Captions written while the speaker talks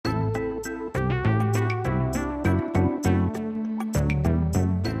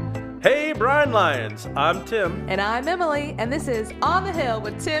Hey, Brine Lions! I'm Tim. And I'm Emily, and this is On the Hill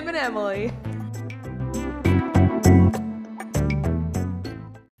with Tim and Emily.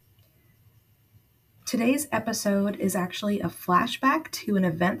 Today's episode is actually a flashback to an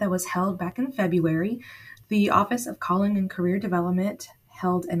event that was held back in February. The Office of Calling and Career Development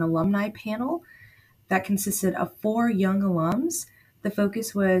held an alumni panel that consisted of 4 young alums. The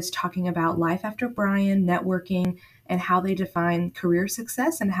focus was talking about life after Bryan, networking, and how they define career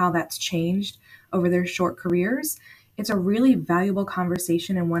success and how that's changed over their short careers. It's a really valuable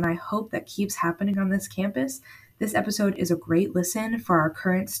conversation and one I hope that keeps happening on this campus. This episode is a great listen for our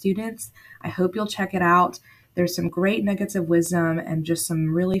current students. I hope you'll check it out. There's some great nuggets of wisdom and just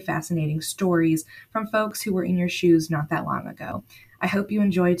some really fascinating stories from folks who were in your shoes not that long ago. I hope you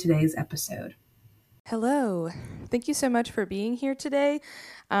enjoy today's episode. Hello. Thank you so much for being here today.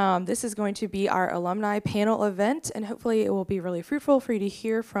 This is going to be our alumni panel event, and hopefully it will be really fruitful for you to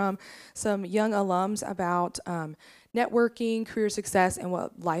hear from some young alums about networking, career success, and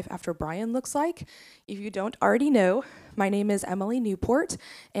what life after Bryan looks like. If you don't already know, my name is Emily Newport,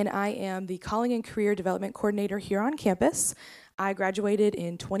 and I am the Calling and Career Development Coordinator here on campus. I graduated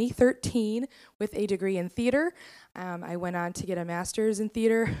in 2013 with a degree in theater. I went on to get a master's in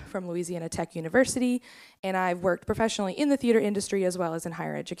theater from Louisiana Tech University, and I've worked professionally in the theater industry as well as in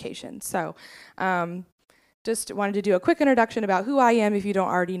higher education. So just wanted to do a quick introduction about who I am if you don't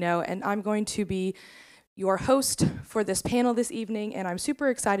already know, and I'm going to be your host for this panel this evening, and I'm super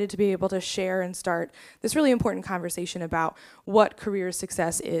excited to be able to share and start this really important conversation about what career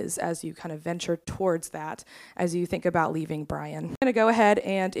success is as you kind of venture towards that as you think about leaving Bryan. I'm going to go ahead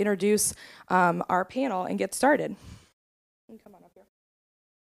and introduce our panel and get started. Come on up here.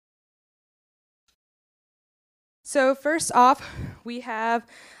 So first off, we have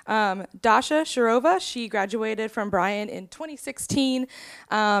Dasha Shirova. She graduated from Bryan in 2016.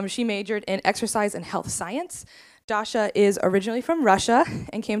 She majored in exercise and health science. Dasha is originally from Russia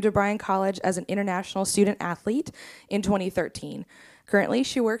and came to Bryan College as an international student athlete in 2013. Currently,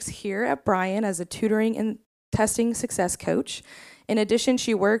 she works here at Bryan as a tutoring and testing success coach. In addition,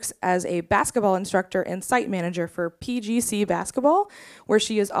 she works as a basketball instructor and site manager for PGC Basketball, where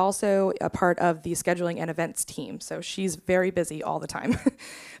she is also a part of the scheduling and events team. So she's very busy all the time.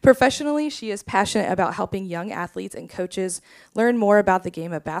 Professionally, she is passionate about helping young athletes and coaches learn more about the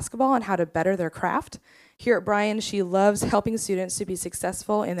game of basketball and how to better their craft. Here at Bryan, she loves helping students to be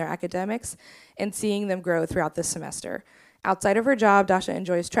successful in their academics and seeing them grow throughout the semester. Outside of her job, Dasha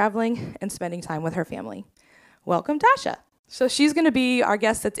enjoys traveling and spending time with her family. Welcome, Dasha. So she's going to be our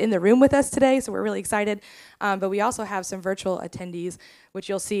guest that's in the room with us today, so we're really excited. But we also have some virtual attendees, which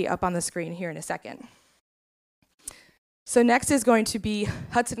you'll see up on the screen here in a second. So next is going to be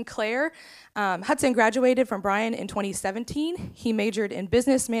Hudson Clare. Hudson graduated from Bryan in 2017. He majored in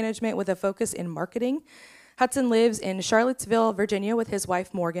business management with a focus in marketing. Hudson lives in Charlottesville, Virginia with his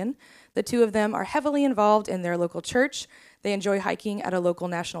wife, Morgan. The two of them are heavily involved in their local church. They enjoy hiking at a local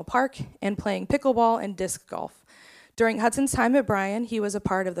national park and playing pickleball and disc golf. During Hudson's time at Bryan, he was a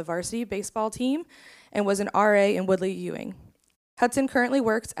part of the varsity baseball team and was an RA in Woodley Ewing. Hudson currently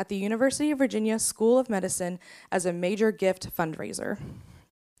works at the University of Virginia School of Medicine as a major gift fundraiser.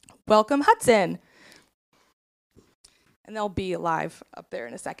 Welcome, Hudson. And they'll be live up there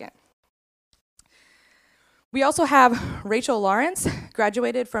in a second. We also have Rachel Lawrence,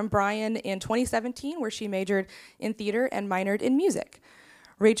 graduated from Bryan in 2017, where she majored in theater and minored in music.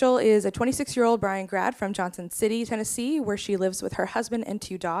 Rachel is a 26-year-old Bryan grad from Johnson City, Tennessee, where she lives with her husband and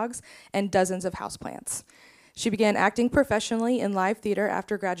 2 dogs and dozens of houseplants. She began acting professionally in live theater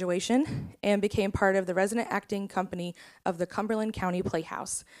after graduation and became part of the resident acting company of the Cumberland County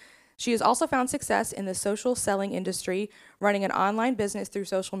Playhouse. She has also found success in the social selling industry, running an online business through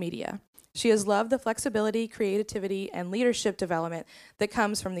social media. She has loved the flexibility, creativity, and leadership development that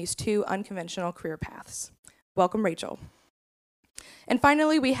comes from these 2 unconventional career paths. Welcome, Rachel. And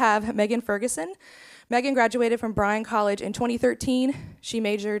finally, we have Megan Ferguson. Megan graduated from Bryan College in 2013. She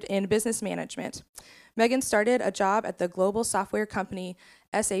majored in business management. Megan started a job at the global software company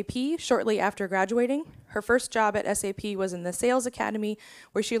SAP shortly after graduating. Her first job at SAP was in the Sales Academy,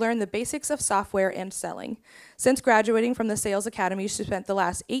 where she learned the basics of software and selling. Since graduating from the Sales Academy, she spent the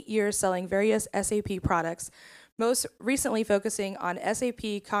last 8 years selling various SAP products, most recently focusing on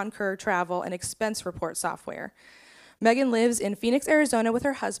SAP Concur Travel and Expense Report software. Megan lives in Phoenix, Arizona with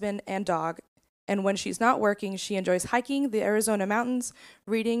her husband and dog, and when she's not working, she enjoys hiking the Arizona mountains,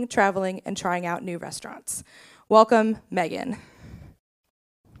 reading, traveling, and trying out new restaurants. Welcome, Megan.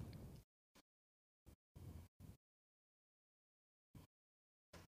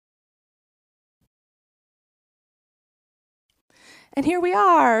 And here we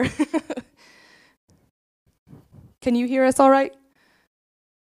are. Can you hear us all right?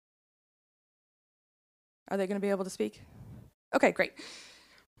 Are they going to be able to speak? Okay, great.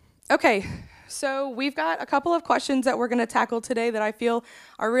 Okay, so we've got a couple of questions that we're going to tackle today that I feel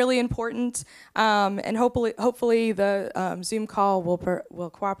are really important, and hopefully the Zoom call will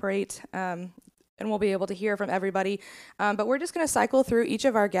cooperate, and we'll be able to hear from everybody. But we're just going to cycle through each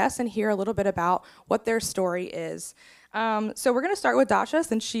of our guests and hear a little bit about what their story is. So we're going to start with Dasha,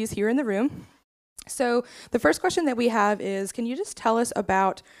 since she's here in the room. So the first question that we have is, can you just tell us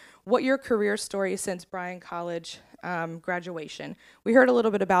about what your career story since Bryan College graduation? We heard a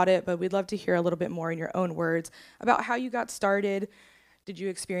little bit about it, but we'd love to hear a little bit more in your own words about how you got started. Did you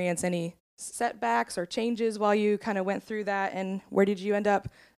experience any setbacks or changes while you kind of went through that, and where did you end up,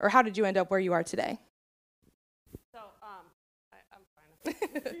 or how did you end up where you are today? So I'm fine.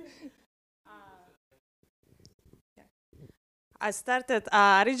 I started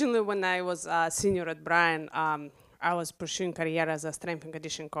originally when I was a senior at Bryan. I was pursuing career as a strength and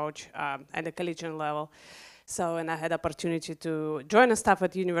conditioning coach at the collegiate level. So, and I had opportunity to join a staff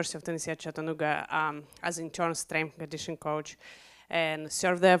at the University of Tennessee at Chattanooga as intern strength and conditioning coach, and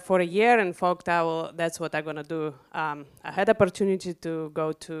served there for a year and thought that's what I'm gonna do. I had opportunity to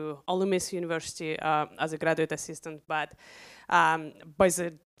go to Alums University as a graduate assistant, but by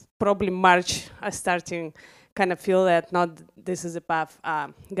the probably March, I starting kind of feel that not this is a path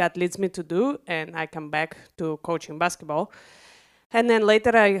God leads me to do, and I come back to coaching basketball. And then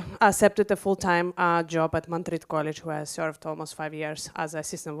later I accepted a full-time job at Montreat College, where I served almost 5 years as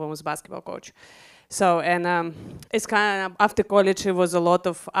assistant women's basketball coach. So, and it's kind of, after college, it was a lot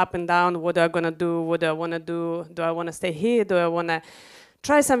of up and down. What am I gonna do? What do I wanna do? Do I wanna stay here? Do I wanna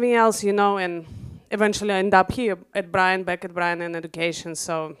try something else, you know? And eventually I end up here at Bryan, back at Bryan in education.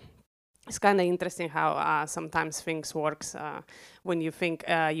 So it's kind of interesting how sometimes things works when you think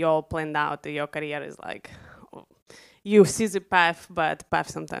you're all planned out. Your career is like, you see the path, but path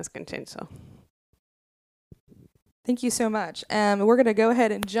sometimes can change. So, Thank you so much. We're going to go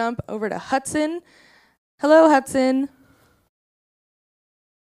ahead and jump over to Hudson. Hello, Hudson.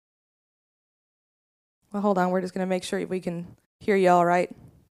 Well, hold on. We're just going to make sure we can hear you all right.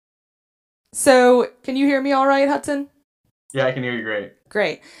 So, can you hear me all right, Hudson? Yeah, I can hear you great.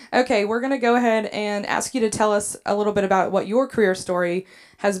 Great. Okay, we're going to go ahead and ask you to tell us a little bit about what your career story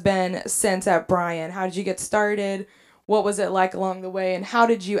has been since at Bryan. How did you get started? What was it like along the way? And how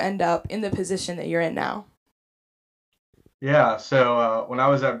did you end up in the position that you're in now? Yeah, so when I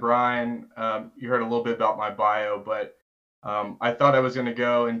was at Bryan, you heard a little bit about my bio, but I thought I was going to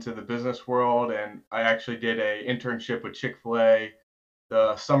go into the business world, and I actually did an internship with Chick-fil-A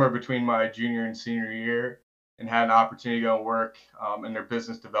the summer between my junior and senior year, and had an opportunity to go and work in their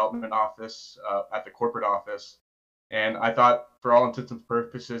business development office at the corporate office. And I thought, for all intents and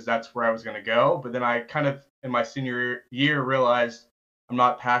purposes, that's where I was going to go. But then I kind of, in my senior year, realized I'm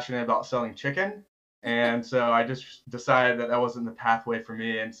not passionate about selling chicken. And so I just decided that that wasn't the pathway for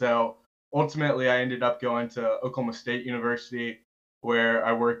me. And so ultimately, I ended up going to Oklahoma State University, where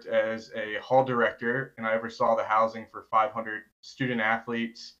I worked as a hall director, and I oversaw the housing for 500 student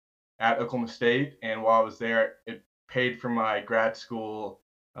athletes at Oklahoma State. And while I was there, it paid for my grad school.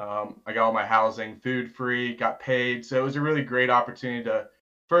 I got all my housing, food free, got paid. So it was a really great opportunity to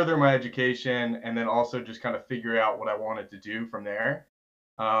further my education, and then also just kind of figure out what I wanted to do from there.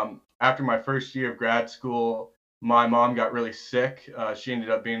 After my first year of grad school, my mom got really sick. She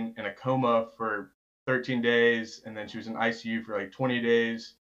ended up being in a coma for 13 days, and then she was in ICU for like 20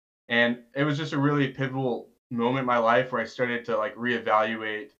 days. And it was just a really pivotal moment in my life where I started to like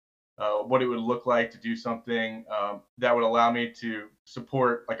reevaluate what it would look like to do something that would allow me to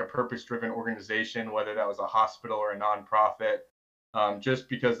support like a purpose-driven organization, whether that was a hospital or a nonprofit, just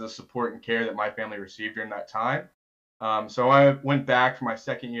because of the support and care that my family received during that time. So I went back for my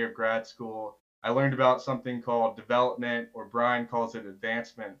second year of grad school. I learned about something called development, or Bryan calls it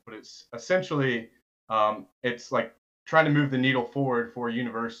advancement, but it's essentially it's like trying to move the needle forward for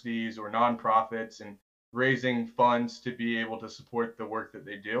universities or nonprofits and raising funds to be able to support the work that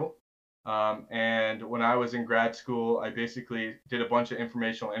they do. And when I was in grad school, I basically did a bunch of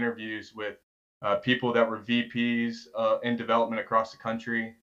informational interviews with people that were VPs in development across the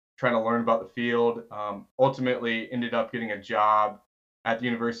country, trying to learn about the field. Ultimately, ended up getting a job at the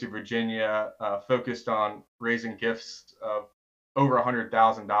University of Virginia, focused on raising gifts of over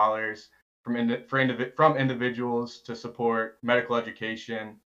 $100,000 from individuals to support medical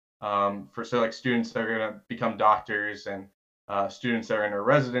education for like students that are going to become doctors, and students that are in a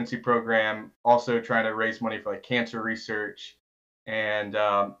residency program. Also trying to raise money for like cancer research. And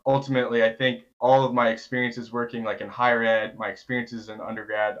ultimately, I think all of my experiences working like in higher ed, my experiences in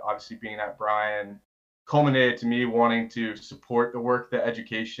undergrad, obviously being at Bryan, culminated to me wanting to support the work that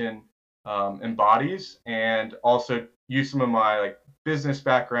education embodies, and also use some of my like business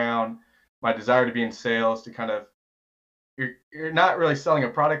background, my desire to be in sales to kind of you're not really selling a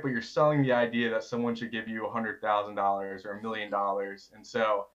product, but you're selling the idea that someone should give you $100,000 or $1 million. And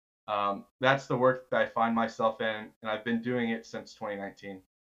so that's the work that I find myself in, and I've been doing it since 2019.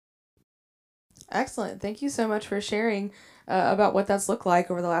 Excellent. Thank you so much for sharing about what that's looked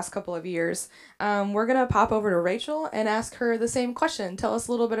like over the last couple of years. We're going to pop over to Rachel and ask her the same question. Tell us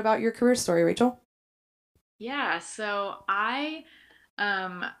a little bit about your career story, Rachel. Yeah, so I,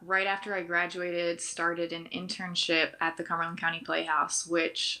 right after I graduated, started an internship at the Cumberland County Playhouse,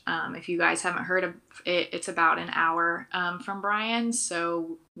 which, if you guys haven't heard of it, it's about an hour from Bryan.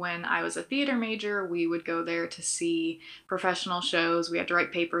 So when I was a theater major, we would go there to see professional shows. We had to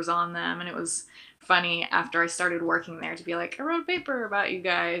write papers on them, and it was funny after I started working there to be like, I wrote a paper about you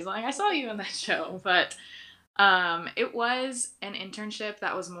guys. Like, I saw you in that show, but it was an internship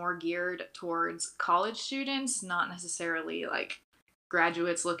that was more geared towards college students, not necessarily like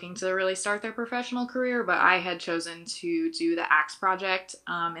graduates looking to really start their professional career, but I had chosen to do the AXE project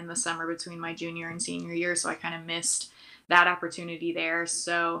in the summer between my junior and senior year, so I kind of missed that opportunity there.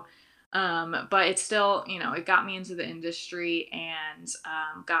 So, but it still, it got me into the industry and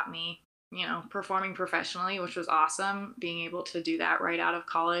got me, performing professionally, which was awesome, being able to do that right out of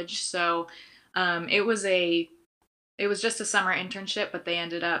college. So, it was just a summer internship, but they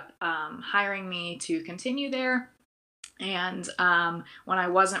ended up hiring me to continue there. And when I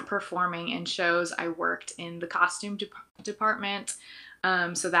wasn't performing in shows, I worked in the costume department.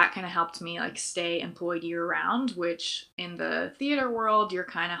 So that kind of helped me like stay employed year round, which in the theater world, you're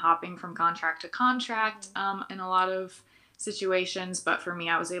kind of hopping from contract to contract in a lot of situations. But for me,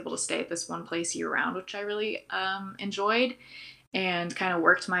 I was able to stay at this one place year round, which I really enjoyed, and kind of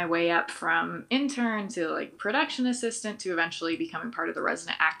worked my way up from intern to like production assistant to eventually becoming part of the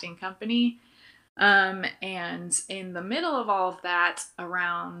resident acting company. And in the middle of all of that,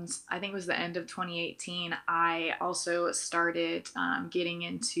 around, I think it was the end of 2018, I also started getting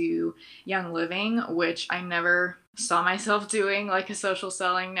into Young Living, which I never saw myself doing like a social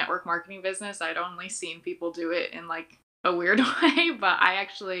selling network marketing business. I'd only seen people do it in like a weird way, but I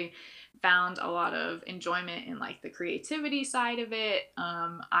actually found a lot of enjoyment in like the creativity side of it.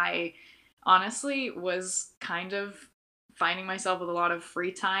 I honestly was kind of finding myself with a lot of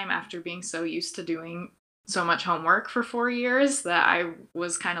free time after being so used to doing so much homework for 4 years that I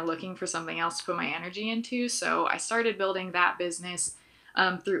was kind of looking for something else to put my energy into. So I started building that business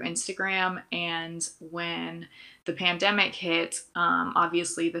through Instagram. And when the pandemic hit,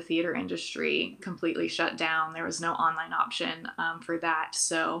 obviously the theater industry completely shut down. There was no online option for that.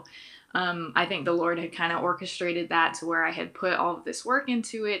 So I think the Lord had kind of orchestrated that to where I had put all of this work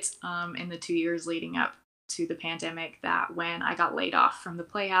into it in the 2 years leading up to the pandemic, that when I got laid off from the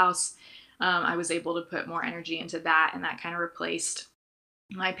Playhouse, I was able to put more energy into that, and that kind of replaced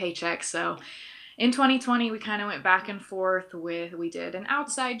my paycheck. So in 2020, we kind of went back and forth we did an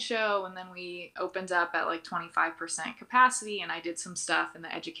outside show, and then we opened up at like 25% capacity, and I did some stuff in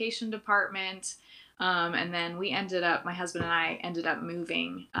the education department. And then my husband and I ended up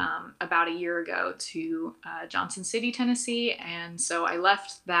moving about a year ago to Johnson City, Tennessee. And so I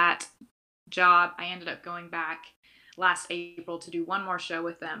left that job. I ended up going back last April to do one more show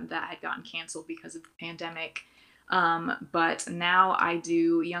with them that had gotten canceled because of the pandemic. But now I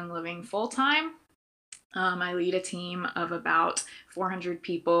do Young Living full time. I lead a team of about 400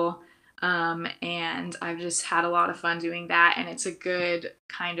 people. And I've just had a lot of fun doing that. And it's a good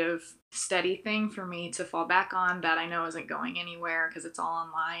kind of steady thing for me to fall back on that I know isn't going anywhere because it's all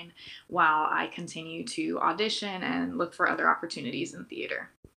online, while I continue to audition and look for other opportunities in theater.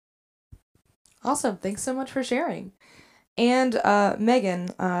 Awesome. Thanks so much for sharing. And Megan,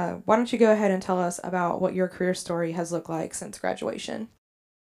 why don't you go ahead and tell us about what your career story has looked like since graduation?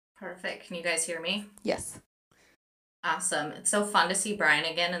 Perfect. Can you guys hear me? Yes. Awesome. It's so fun to see Bryan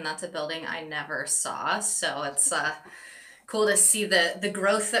again, and that's a building I never saw. So it's cool to see the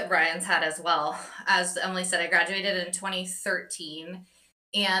growth that Bryan's had as well. As Emily said, I graduated in 2013,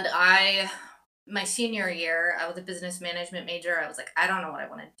 and my senior year, I was a business management major. I was like, I don't know what I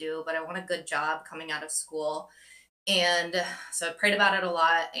want to do, but I want a good job coming out of school. And so I prayed about it a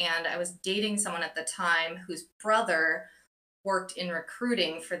lot, and I was dating someone at the time whose brother worked in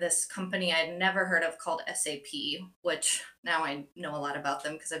recruiting for this company I'd never heard of called SAP, which now I know a lot about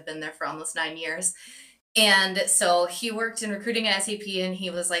them because I've been there for almost 9 years. And so he worked in recruiting at SAP, and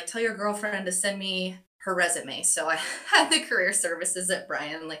he was like, tell your girlfriend to send me her resume. So I had the career services at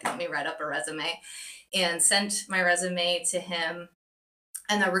Brian, like, help me write up a resume, and sent my resume to him.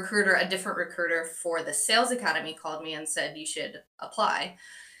 And a different recruiter for the sales academy called me and said, you should apply.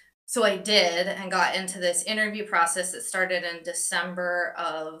 So I did and got into this interview process that started in December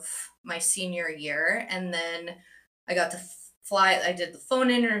of my senior year. And then I got to fly, I did the phone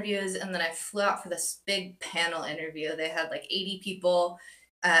interviews, and then I flew out for this big panel interview. They had like 80 people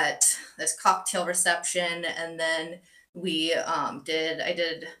at this cocktail reception. And then I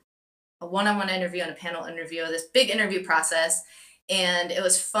did a one-on-one interview and a panel interview, this big interview process. And it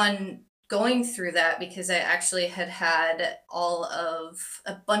was fun going through that because I actually had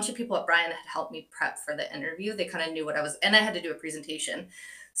a bunch of people at Brian had helped me prep for the interview. They kind of knew what I was, and I had to do a presentation.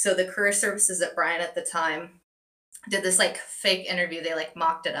 So the career services at Brian at the time did this like fake interview. They like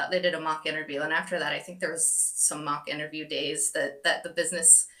mocked it up. They did a mock interview. And after that, I think there was some mock interview days that the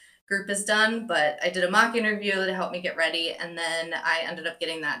business group has done, but I did a mock interview to help me get ready. And then I ended up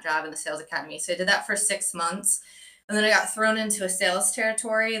getting that job in the sales academy. So I did that for 6 months. And then I got thrown into a sales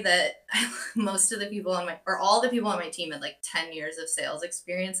territory that most of the people all the people on my team had like 10 years of sales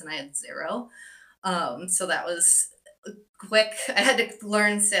experience, and I had 0. So that was quick. I had to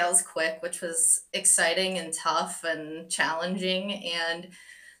learn sales quick, which was exciting and tough and challenging. And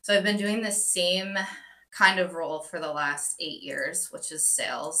so I've been doing the same kind of role for the last 8 years, which is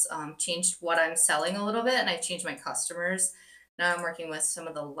sales. Changed what I'm selling a little bit, and I've changed my customers. Now I'm working with some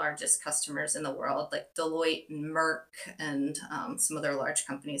of the largest customers in the world, like Deloitte and Merck and some other large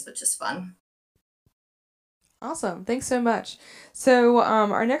companies, which is fun. Awesome. Thanks so much. So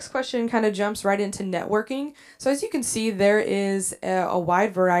our next question kind of jumps right into networking. So as you can see, there is a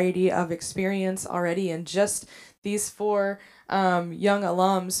wide variety of experience already in just these 4 young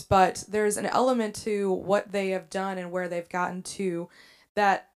alums, but there's an element to what they have done and where they've gotten to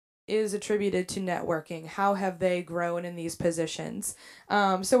that is attributed to networking. How have they grown in these positions?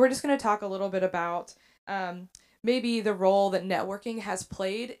 So we're just going to talk a little bit about maybe the role that networking has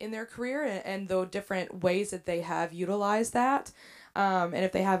played in their career and the different ways that they have utilized that. And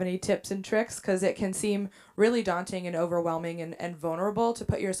if they have any tips and tricks, because it can seem really daunting and overwhelming and vulnerable to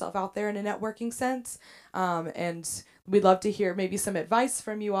put yourself out there in a networking sense. And we'd love to hear maybe some advice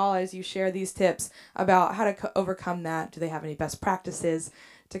from you all as you share these tips about how to overcome that. Do they have any best practices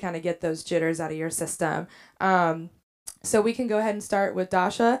to kind of get those jitters out of your system? So we can go ahead and start with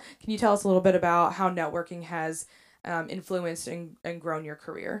Dasha. Can you tell us a little bit about how networking has influenced and grown your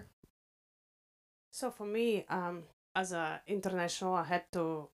career? So for me, as an international, I had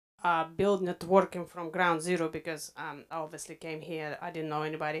to build networking from ground zero because I obviously came here. I didn't know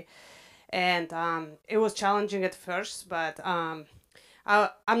anybody. And it was challenging at first, but I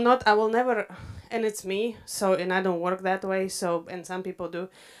will never, and it's me, so, and I don't work that way, so, and some people do.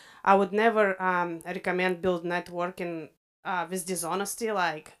 I would never recommend build networking with dishonesty,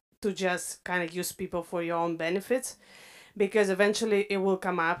 like to just kind of use people for your own benefits, because eventually it will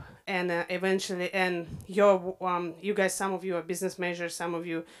come up, and you guys, some of you are business majors, some of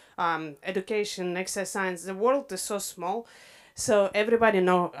you education, exercise science. The world is so small, so everybody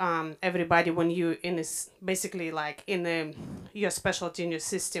know everybody when you in this basically like in your specialty in your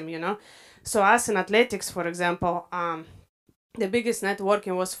system, you know. So us in athletics, for example, the biggest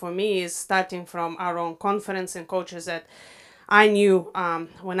networking was for me is starting from our own conference and coaches that I knew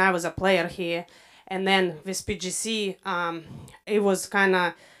when I was a player here. And then with PGC, it was kind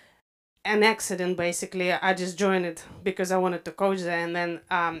of an accident, basically. I just joined it because I wanted to coach there. And then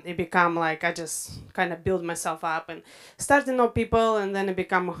it became like I just kind of built myself up and started to know people. And then it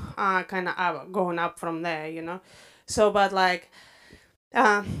became kind of going up from there, you know. So, but like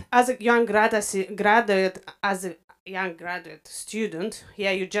as a young graduate student,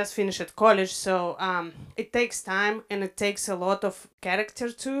 yeah, you just finished college, so it takes time and it takes a lot of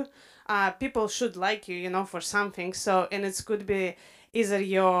character too. People should like you, you know, for something. So, and it could be either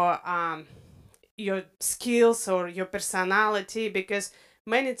your skills or your personality, because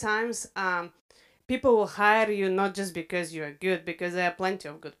many times people will hire you not just because you're good, because there are plenty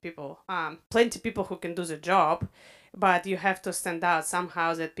of good people, plenty of people who can do the job. But you have to stand out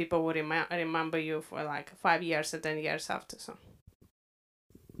somehow that people will remember you for like 5 years or 10 years after. So,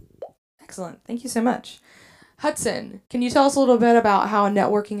 excellent. Thank you so much. Hudson, can you tell us a little bit about how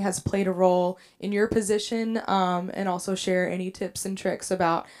networking has played a role in your position, and also share any tips and tricks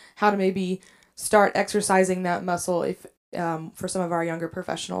about how to maybe start exercising that muscle if for some of our younger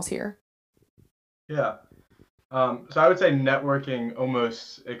professionals here? Yeah. So I would say networking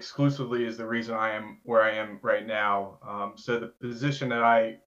almost exclusively is the reason I am where I am right now. So the position that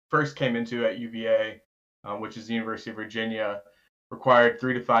I first came into at UVA, which is the University of Virginia, required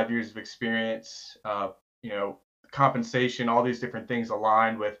 3 to 5 years of experience, compensation, all these different things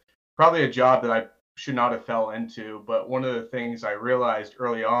aligned with probably a job that I should not have fell into. But one of the things I realized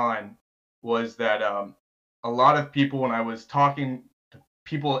early on was that a lot of people, when I was talking to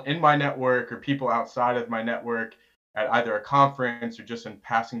people in my network or people outside of my network at either a conference or just in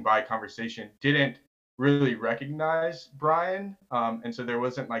passing by conversation, didn't really recognize Brian. And so there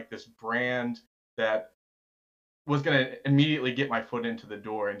wasn't like this brand that was going to immediately get my foot into the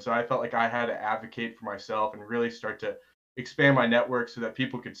door. And so I felt like I had to advocate for myself and really start to expand my network so that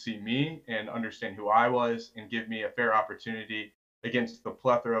people could see me and understand who I was and give me a fair opportunity against the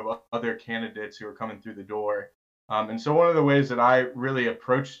plethora of other candidates who were coming through the door. And so one of the ways that I really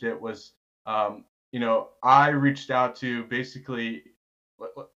approached it was, I reached out to basically,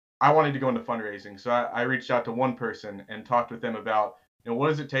 I wanted to go into fundraising. So I reached out to one person and talked with them about, what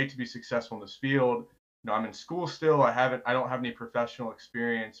does it take to be successful in this field? I'm in school still. I don't have any professional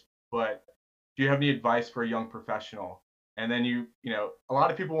experience, but do you have any advice for a young professional? And then a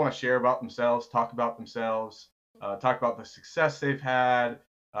lot of people want to share about themselves, talk about themselves, talk about the success they've had,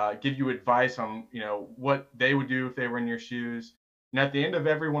 give you advice on, what they would do if they were in your shoes. And at the end of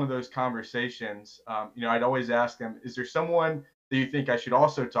every one of those conversations, I'd always ask them, is there someone that you think I should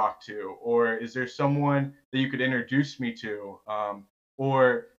also talk to? Or is there someone that you could introduce me to?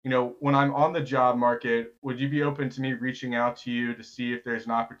 Or, when I'm on the job market, would you be open to me reaching out to you to see if there's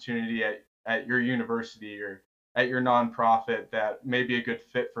an opportunity at your university or at your nonprofit that may be a good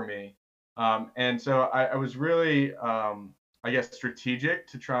fit for me? And so I was really, I guess, strategic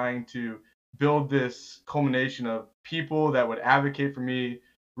to trying to build this culmination of people that would advocate for me,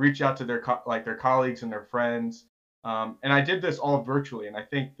 reach out to their colleagues and their friends. And I did this all virtually. And I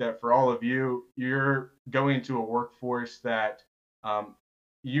think that for all of you, you're going into a workforce that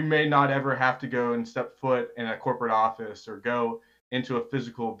you may not ever have to go and step foot in a corporate office or go into a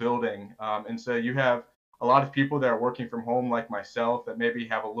physical building. And so you have a lot of people that are working from home, like myself, that maybe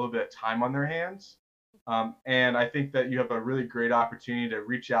have a little bit of time on their hands. And I think that you have a really great opportunity to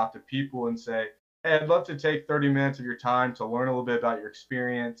reach out to people and say, hey, I'd love to take 30 minutes of your time to learn a little bit about your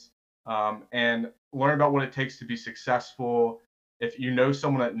experience, and learn about what it takes to be successful. If you know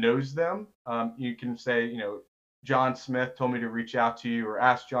someone that knows them, you can say, John Smith told me to reach out to you, or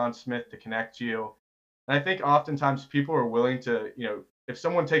ask John Smith to connect you. And I think oftentimes people are willing to, if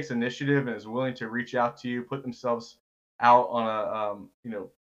someone takes initiative and is willing to reach out to you, put themselves out on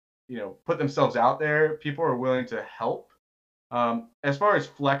put themselves out there, people are willing to help. As far as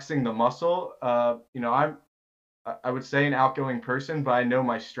flexing the muscle, I would say an outgoing person, but I know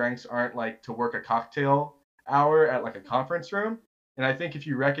my strengths aren't like to work a cocktail hour at like a conference room. And I think if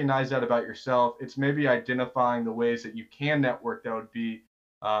you recognize that about yourself, it's maybe identifying the ways that you can network that would be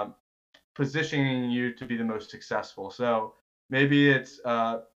positioning you to be the most successful. So maybe it's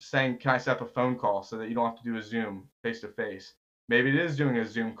saying, can I set up a phone call so that you don't have to do a Zoom face to face? Maybe it is doing a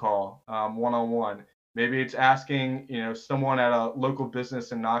Zoom call one-on-one. Maybe it's asking, someone at a local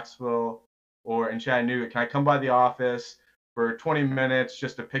business in Knoxville or in Chattanooga, can I come by the office for 20 minutes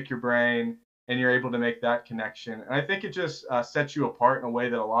just to pick your brain? And you're able to make that connection. And I think it just sets you apart in a way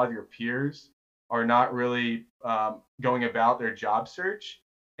that a lot of your peers are not really going about their job search.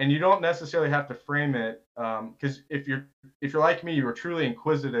 And you don't necessarily have to frame it, because if you're like me, you're truly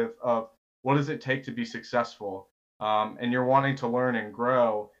inquisitive of what does it take to be successful, and you're wanting to learn and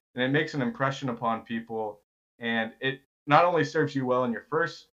grow, and it makes an impression upon people. And it not only serves you well in your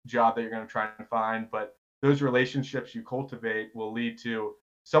first job that you're going to try and find, but those relationships you cultivate will lead to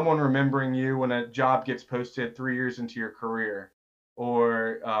someone remembering you when a job gets posted 3 years into your career,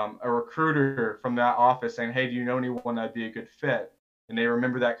 or a recruiter from that office saying, hey, do you know anyone that'd be a good fit? And they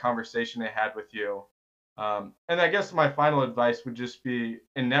remember that conversation they had with you. And I guess my final advice would just be,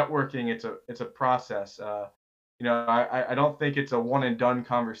 in networking, it's a process. I don't think it's a one and done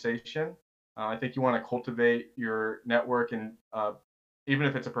conversation. I think you want to cultivate your network, and even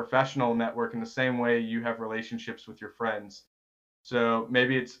if it's a professional network, in the same way you have relationships with your friends. So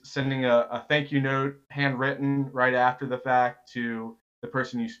maybe it's sending a thank you note, handwritten, right after the fact to the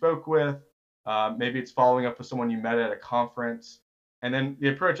person you spoke with. Maybe it's following up with someone you met at a conference. And then the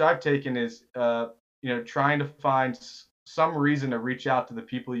approach I've taken is, trying to find some reason to reach out to the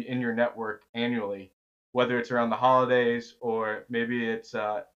people in your network annually, whether it's around the holidays, or maybe it's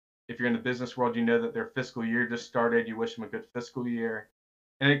if you're in the business world, you know that their fiscal year just started, you wish them a good fiscal year.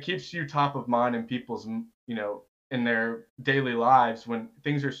 And it keeps you top of mind in people's, in their daily lives when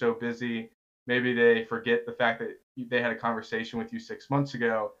things are so busy. Maybe they forget the fact that they had a conversation with you 6 months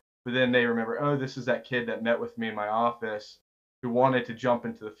ago, but then they remember, oh, this is that kid that met with me in my office who wanted to jump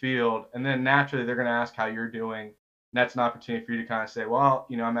into the field. And then naturally they're going to ask how you're doing. that's an opportunity for you to kind of say, well,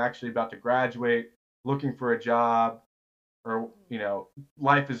 I'm actually about to graduate, looking for a job, or,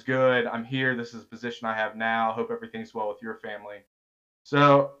 life is good. I'm here. This is the position I have now. Hope everything's well with your family.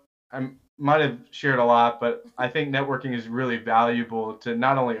 So I might have shared a lot, but I think networking is really valuable to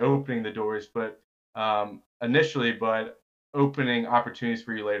not only opening the doors, but initially, but opening opportunities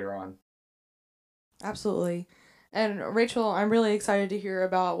for you later on. Absolutely. And Rachel, I'm really excited to hear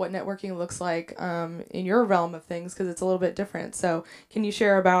about what networking looks like in your realm of things because it's a little bit different. So, can you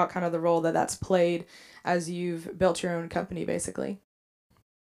share about kind of the role that that's played as you've built your own company, basically?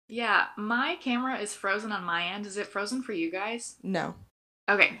 Yeah, my camera is frozen on my end. Is it frozen for you guys? No.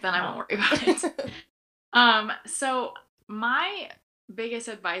 Okay, then I won't worry about it. So my biggest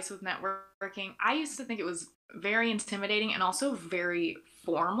advice with networking, I used to think it was very intimidating and also very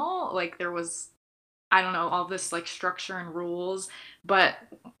formal. Like there was, I don't know, all this like structure and rules. But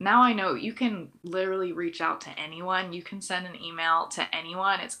now I know you can literally reach out to anyone. You can send an email to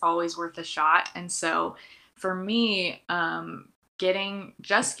anyone. It's always worth a shot. And so for me,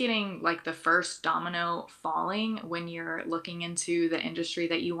 getting like the first domino falling when you're looking into the industry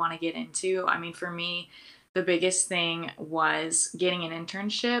that you want to get into. I mean, for me, the biggest thing was getting an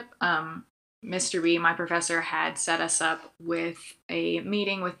internship. Mr. B, my professor, had set us up with a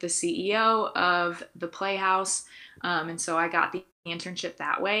meeting with the CEO of the Playhouse. And so I got the internship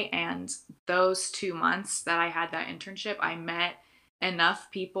that way. And those 2 months that I had that internship, I met enough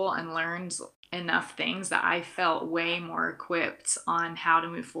people and learned enough things that I felt way more equipped on how to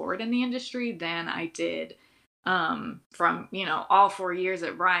move forward in the industry than I did from all 4 years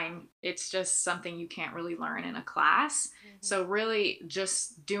at Bryan. It's just something you can't really learn in a class. So really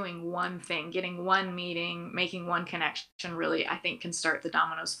just doing one thing, getting one meeting, making one connection, really I think can start the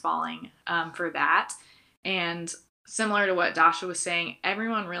dominoes falling for that. And similar to what Dasha was saying,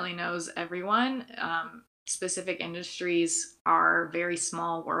 everyone really knows everyone. Specific industries are very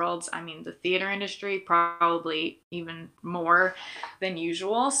small worlds. I mean, the theater industry probably even more than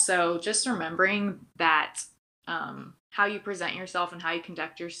usual. So just remembering that how you present yourself and how you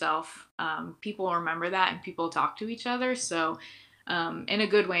conduct yourself, people remember that and people talk to each other. So in a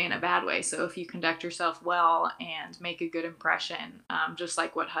good way and a bad way. So if you conduct yourself well and make a good impression, just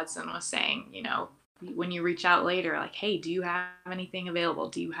like what Hudson was saying, when you reach out later, like, hey, do you have anything available?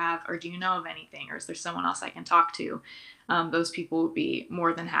 Do you know of anything? Or is there someone else I can talk to? Those people would be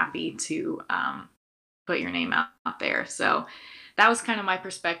more than happy to put your name out there. So that was kind of my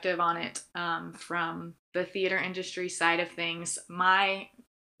perspective on it from the theater industry side of things. My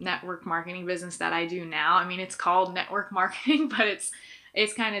network marketing business that I do now, I mean, it's called network marketing, but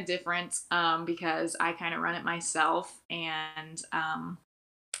it's kind of different because I kind of run it myself and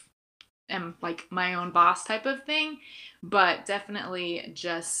am like my own boss type of thing, but definitely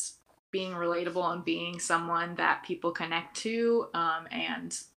just being relatable and being someone that people connect to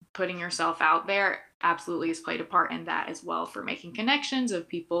and putting yourself out there absolutely has played a part in that as well for making connections of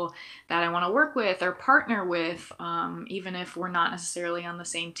people that I want to work with or partner with, even if we're not necessarily on the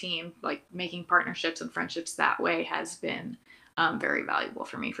same team. Like making partnerships and friendships that way has been very valuable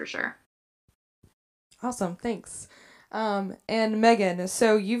for me for sure. Awesome. Thanks. And Megan,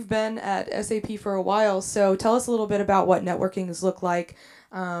 so you've been at SAP for a while, so tell us a little bit about what networking has looked like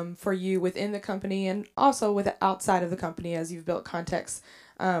for you within the company and also with outside of the company as you've built contacts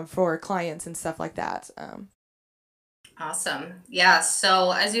for clients and stuff like that. Awesome. Yeah.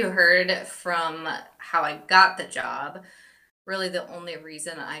 So as you heard from how I got the job, really the only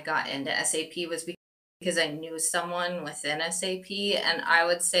reason I got into SAP was because I knew someone within SAP. And I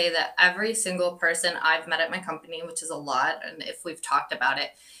would say that every single person I've met at my company, which is a lot, and if we've talked about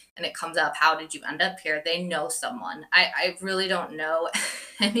it and it comes up, how did you end up here? They know someone. I really don't know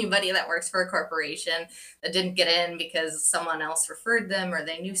anybody that works for a corporation that didn't get in because someone else referred them or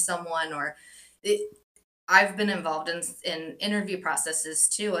they knew someone or I've been involved in interview processes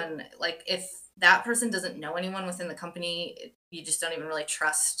too. And like, if that person doesn't know anyone within the company, you just don't even really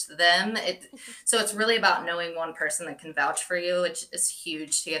trust them. So it's really about knowing one person that can vouch for you, which is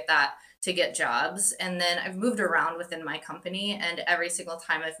huge to get jobs. And then I've moved around within my company, and every single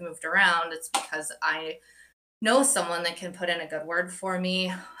time I've moved around, it's because I know someone that can put in a good word for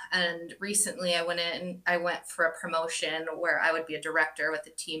me. And recently I went for a promotion where I would be a director with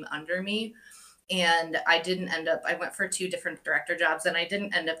a team under me. And I went for 2 different director jobs and I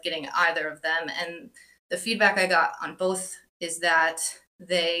didn't end up getting either of them. And the feedback I got on both is that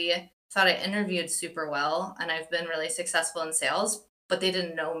they thought I interviewed super well and I've been really successful in sales, but they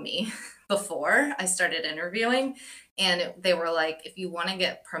didn't know me before I started interviewing. And they were like, if you want to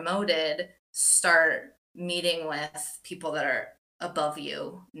get promoted, start meeting with people that are above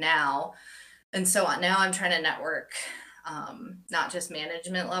you now. and so on. Now I'm trying to network, not just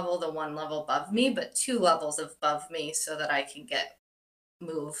management level, the one level above me, but 2 levels above me so that I can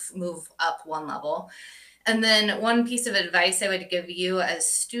move up 1 level. And then one piece of advice I would give you as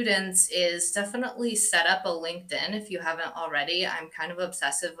students is definitely set up a LinkedIn if you haven't already. I'm kind of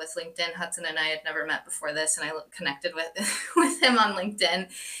obsessive with LinkedIn. Hudson and I had never met before this, and I connected with with him on LinkedIn.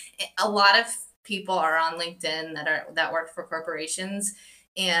 A lot of people are on LinkedIn that work for corporations,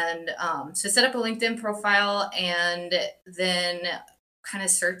 and so set up a LinkedIn profile, and then kind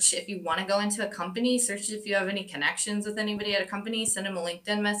of search if you want to go into a company. Search if you have any connections with anybody at a company. Send them a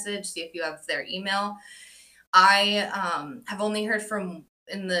LinkedIn message. See if you have their email. I have only heard from,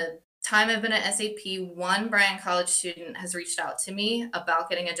 in the time I've been at SAP, one Bryan College student has reached out to me about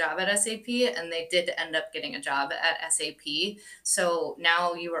getting a job at SAP, and they did end up getting a job at SAP. So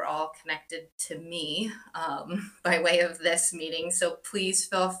now you are all connected to me by way of this meeting. So please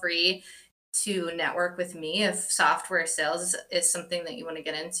feel free to network with me if software sales is something that you want to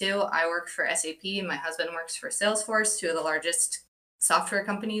get into. I work for SAP, and my husband works for Salesforce, 2 of the largest software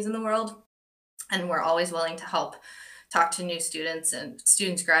companies in the world. And we're always willing to help talk to new students and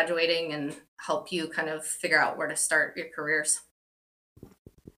students graduating and help you kind of figure out where to start your careers.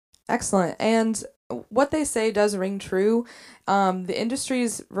 Excellent. And what they say does ring true. The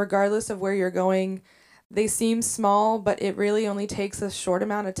industries, regardless of where you're going, they seem small, but it really only takes a short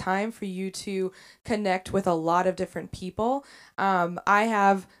amount of time for you to connect with a lot of different people. I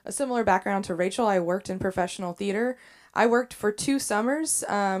have a similar background to Rachel. I worked in professional theater. I worked for 2 summers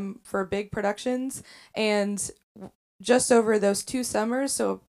for big productions, and just over those 2 summers,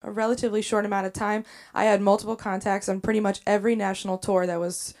 so a relatively short amount of time, I had multiple contacts on pretty much every national tour that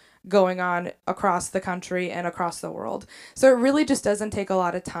was going on across the country and across the world. So it really just doesn't take a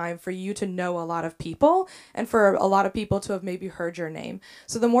lot of time for you to know a lot of people and for a lot of people to have maybe heard your name.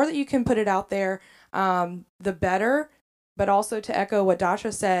 So the more that you can put it out there, the better. But also, to echo what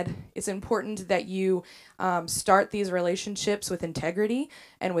Dasha said, it's important that you start these relationships with integrity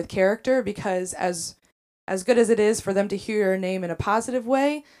and with character, because as good as it is for them to hear your name in a positive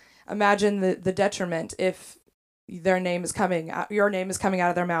way, imagine the detriment if your name is coming out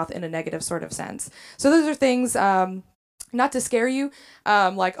of their mouth in a negative sort of sense. So those are things, not to scare you,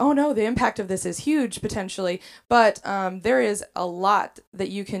 like, oh no, the impact of this is huge potentially, but there is a lot that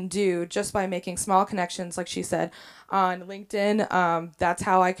you can do just by making small connections, like she said, on LinkedIn. That's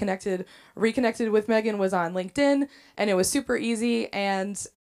how I reconnected with Megan, was on LinkedIn, and it was super easy, and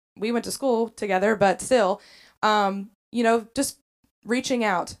we went to school together, but still, just reaching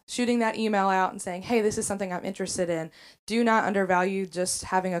out, shooting that email out and saying, hey, this is something I'm interested in. Do not undervalue just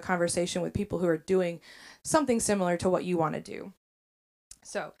having a conversation with people who are doing something similar to what you want to do.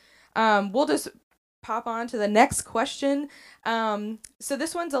 So we'll just pop on to the next question. So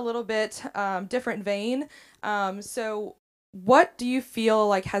this one's a little bit different vein. So what do you feel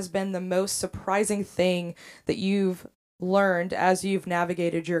like has been the most surprising thing that you've learned as you've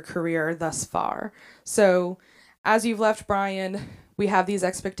navigated your career thus far? So as you've left Bryan, we have these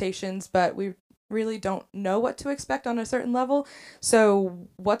expectations, but we really don't know what to expect on a certain level. So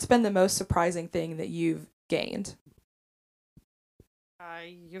what's been the most surprising thing that you've gained?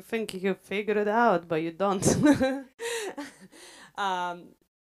 You think you figured it out, but you don't.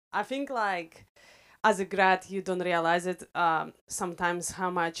 I think, like, as a grad, you don't realize it sometimes how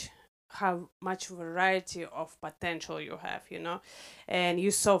much variety of potential you have, and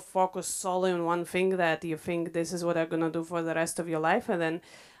you so focused solely on one thing that you think this is what I'm gonna do for the rest of your life, and then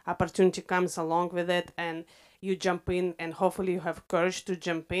opportunity comes along with it, and you jump in, and hopefully you have courage to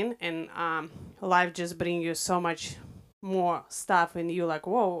jump in, and life just brings you so much more stuff, and you're like,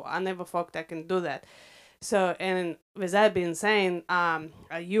 whoa, I never thought I can do that. So, and with that being said,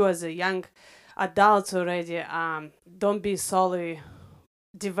 you as a young adults already, don't be solely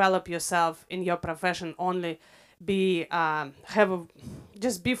develop yourself in your profession, only be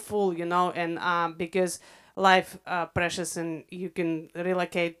just be full, and because life precious, and you can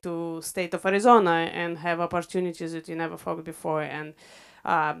relocate to state of Arizona and have opportunities that you never thought before, and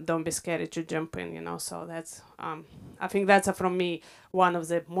don't be scared to jump in, so that's I think that's from me one of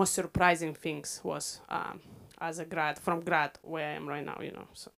the most surprising things was as a grad where I am right now,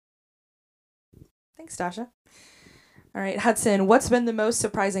 so. Thanks, Dasha. All right, Hudson, what's been the most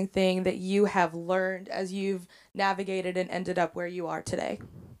surprising thing that you have learned as you've navigated and ended up where you are today?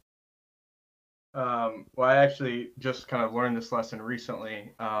 Well, I actually just kind of learned this lesson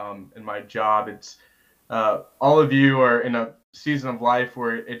recently in my job. It's all of you are in a season of life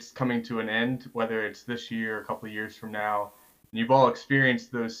where it's coming to an end, whether it's this year or a couple of years from now. And you've all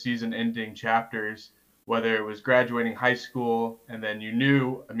experienced those season-ending chapters whether it was graduating high school and then you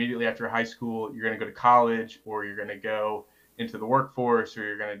knew immediately after high school you're going to go to college or you're going to go into the workforce or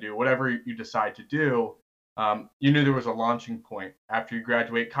you're going to do whatever you decide to do. You knew there was a launching point. After you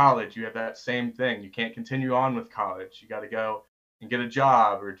graduate college, you have that same thing. You can't continue on with college. You got to go and get a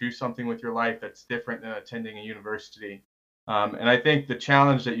job or do something with your life that's different than attending a university. And I think the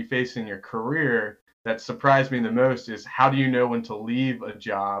challenge that you face in your career that surprised me the most is how do you know when to leave a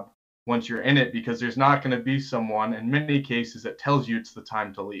job once you're in it? Because there's not going to be someone in many cases that tells you it's the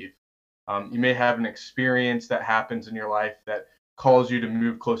time to leave. You may have an experience that happens in your life that calls you to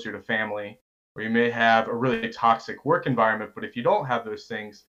move closer to family, or you may have a really toxic work environment. But if you don't have those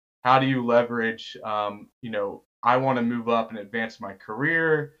things, how do you leverage, I want to move up and advance my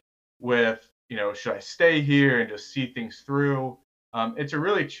career with, should I stay here and just see things through? It's a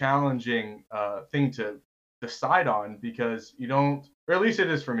really challenging thing to decide on because you don't, or at least it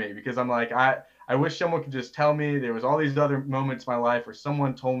is for me, because I'm like, I wish someone could just tell me there was all these other moments in my life where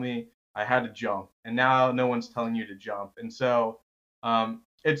someone told me I had to jump, and now no one's telling you to jump. And so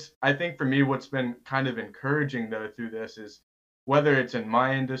I think for me, what's been kind of encouraging though through this is whether it's in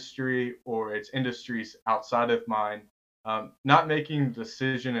my industry or it's industries outside of mine, not making the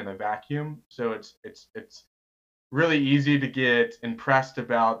decision in a vacuum. So it's really easy to get impressed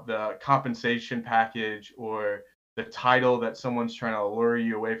about the compensation package or the title that someone's trying to lure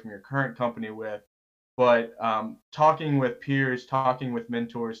you away from your current company with. But talking with peers, talking with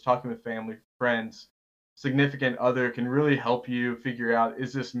mentors, talking with family, friends, significant other can really help you figure out,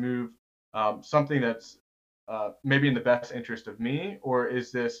 is this move something that's maybe in the best interest of me, or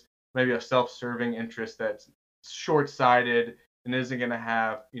is this maybe a self-serving interest that's short-sighted and isn't going to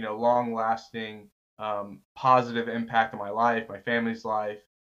have long-lasting positive impact on my life, my family's life.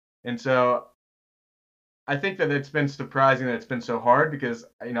 And so I think that it's been surprising that it's been so hard because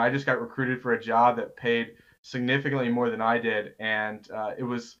I just got recruited for a job that paid significantly more than I did, and it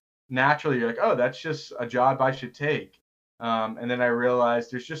was naturally you're like, oh, that's just a job I should take. And then I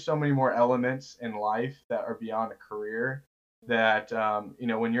realized there's just so many more elements in life that are beyond a career that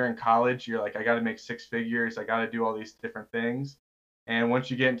when you're in college, you're like, I got to make six figures, I got to do all these different things. And once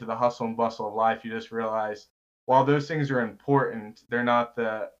you get into the hustle and bustle of life, you just realize while those things are important, they're not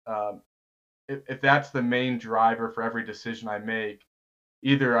the if that's the main driver for every decision I make,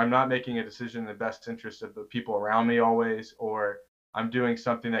 either I'm not making a decision in the best interest of the people around me always, or I'm doing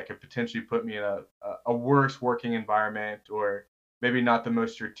something that could potentially put me in a worse working environment, or maybe not the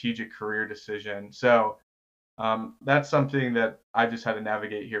most strategic career decision. So that's something that I've just had to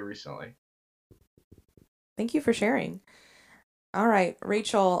navigate here recently. Thank you for sharing. All right,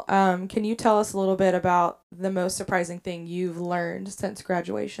 Rachel, can you tell us a little bit about the most surprising thing you've learned since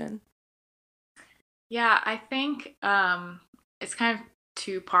graduation? Yeah, I think it's kind of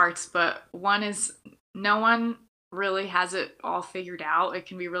two parts, but one is no one really has it all figured out. It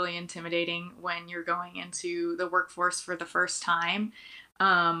can be really intimidating when you're going into the workforce for the first time.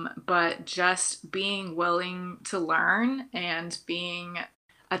 But just being willing to learn and being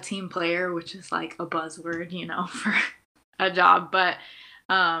a team player, which is like a buzzword, for a job, but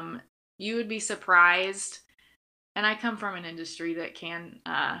you would be surprised. And I come from an industry that can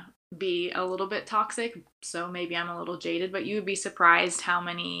be a little bit toxic, so maybe I'm a little jaded, but you would be surprised how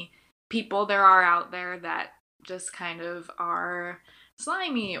many people there are out there that just kind of are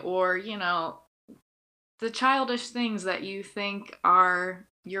slimy, or the childish things that you think are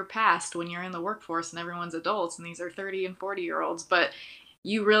your past when you're in the workforce and everyone's adults and these are 30 and 40-year-olds, but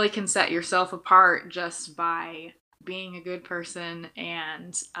you really can set yourself apart just by being a good person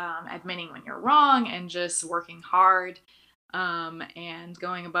and admitting when you're wrong and just working hard and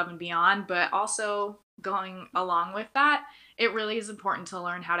going above and beyond. But also going along with that, it really is important to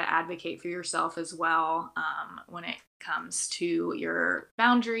learn how to advocate for yourself as well when it comes to your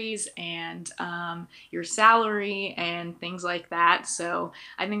boundaries and your salary and things like that. So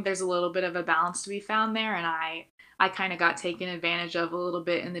I think there's a little bit of a balance to be found there, and I kind of got taken advantage of a little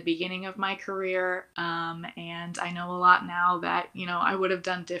bit in the beginning of my career, and I know a lot now that I would have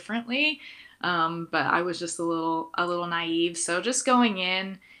done differently, but I was just a little naive. So just going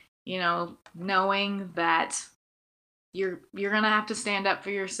in, knowing that you're gonna have to stand up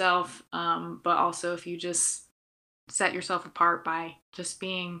for yourself, but also if you just set yourself apart by just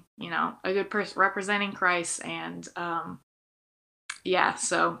being a good person representing Christ, and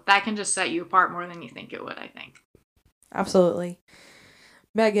so that can just set you apart more than you think it would, I think. Absolutely.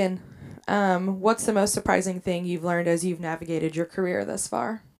 Megan, what's the most surprising thing you've learned as you've navigated your career thus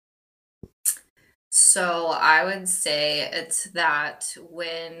far? So I would say it's that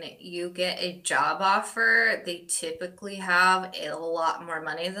when you get a job offer, they typically have a lot more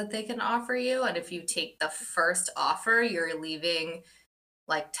money that they can offer you. And if you take the first offer, you're leaving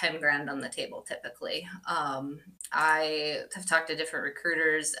like 10 grand on the table typically. I have talked to different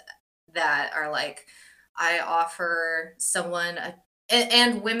recruiters that are like, I offer someone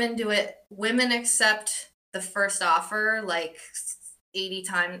and women do it. Women accept the first offer like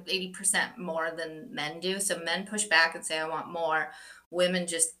 80% more than men do. So men push back and say, I want more. Women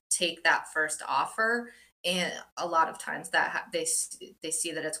just take that first offer. And a lot of times they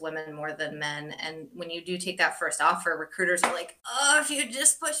see that it's women more than men. And when you do take that first offer, recruiters are like, oh, if you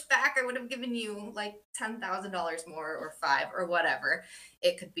just pushed back, I would have given you like $10,000 more or five or whatever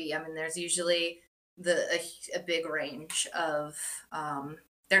it could be. I mean, there's usually a big range of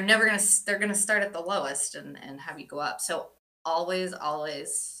they're gonna start at the lowest and have you go up. So always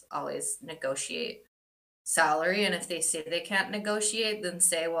negotiate salary. And if they say they can't negotiate, then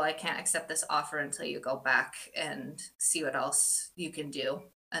say, well, I can't accept this offer until you go back and see what else you can do.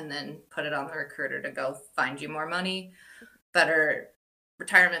 And then put it on the recruiter to go find you more money, better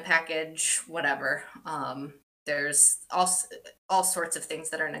retirement package, whatever. There's all sorts of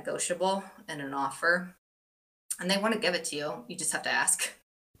things that are negotiable in an offer. And they want to give it to you. You just have to ask.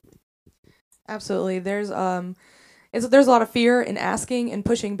 Absolutely. There's a lot of fear in asking and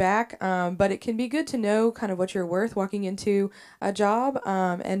pushing back, but it can be good to know kind of what you're worth walking into a job,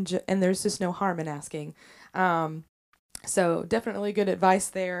 and there's just no harm in asking. So definitely good advice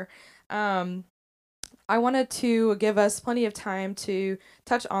there. I wanted to give us plenty of time to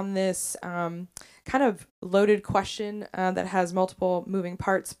touch on this kind of loaded question that has multiple moving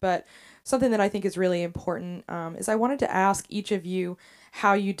parts, but something that I think is really important is I wanted to ask each of you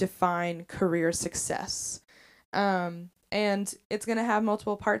how you define career success. And it's going to have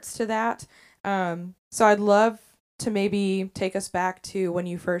multiple parts to that. So I'd love to maybe take us back to when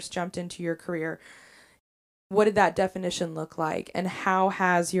you first jumped into your career. What did that definition look like, and how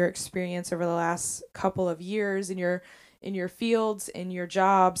has your experience over the last couple of years in your fields, in your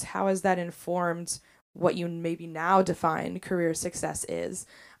jobs, how has that informed what you maybe now define career success is?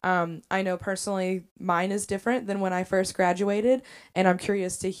 I know personally mine is different than when I first graduated, and I'm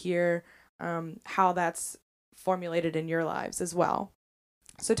curious to hear how that's formulated in your lives as well.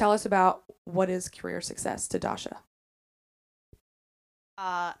 So tell us about what is career success to Dasha.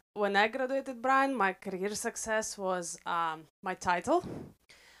 When I graduated, Brian, my career success was my title,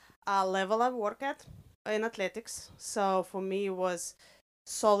 level I work at in athletics. So for me, it was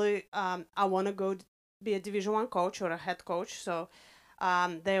solely I want to go be a Division I coach or a head coach. So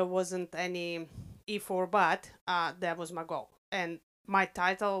there wasn't any if or but. That was my goal, and my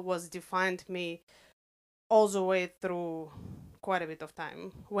title was defined me all the way through quite a bit of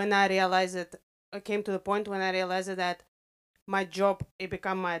time. When I realized it, I came to the point when I realized that my job, it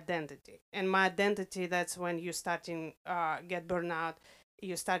become my identity, and my identity, that's when you starting get burnout,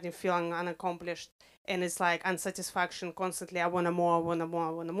 you starting feeling unaccomplished, and it's like unsatisfaction constantly. I want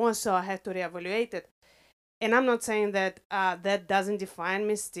more, so I have to reevaluate it. And I'm not saying that that doesn't define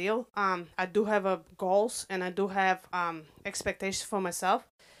me still. I do have goals, and I do have expectations for myself,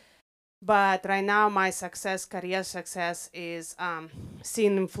 but right now my career success is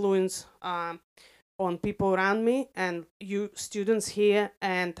seeing influence on people around me and you students here,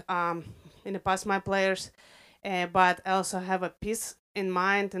 and in the past my players, but I also have a peace in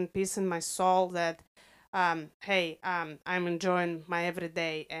mind and peace in my soul that hey, I'm enjoying my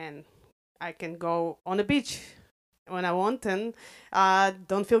everyday, and I can go on the beach when I want, and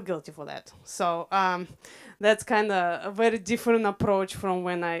don't feel guilty for that. So that's kind of a very different approach from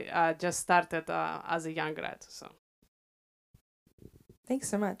when I just started as a young grad. So Thanks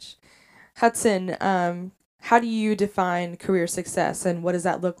so much. Hudson, how do you define career success, and what does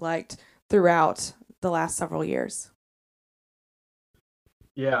that look like throughout the last several years?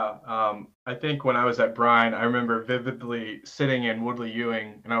 Yeah, I think when I was at Bryan, I remember vividly sitting in Woodley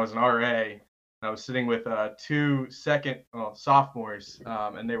Ewing, and I was an RA. And I was sitting with two sophomores,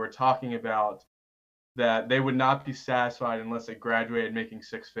 and they were talking about that they would not be satisfied unless they graduated making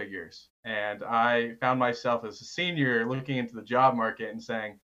six figures. And I found myself as a senior looking into the job market and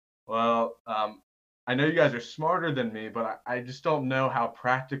saying, well, I know you guys are smarter than me, but I just don't know how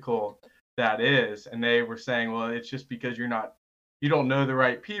practical that is. And they were saying, well, it's just because you don't know the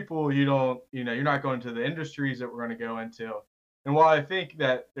right people. You're not going to the industries that we're going to go into. And while I think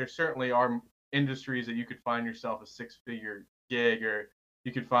that there certainly are industries that you could find yourself a six-figure gig, or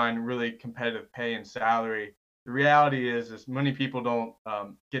you could find really competitive pay and salary, the reality is many people don't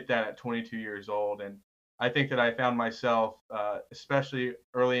get that at 22 years old. And I think that I found myself, especially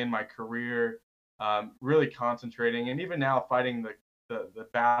early in my career, really concentrating, and even now fighting the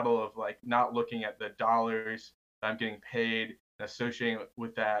battle of like not looking at the dollars that I'm getting paid and associating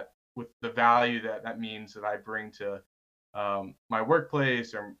with that, with the value that that means that I bring to my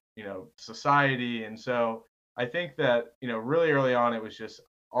workplace or society. And so I think that really early on it was just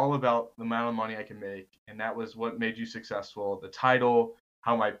all about the amount of money I can make, and that was what made you successful. The title,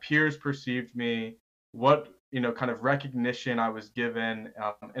 how my peers perceived me, what kind of recognition I was given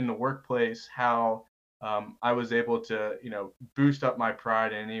in the workplace, how I was able to boost up my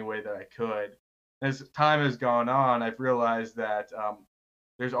pride in any way that I could. As time has gone on, I've realized that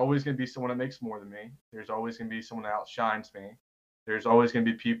there's always going to be someone that makes more than me. There's always going to be someone that outshines me. There's always going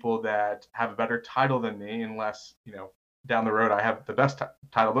to be people that have a better title than me, unless down the road I have the best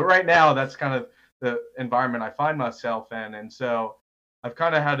title. But right now, that's kind of the environment I find myself in, and so I've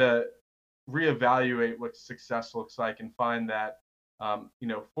kind of had to reevaluate what success looks like and find that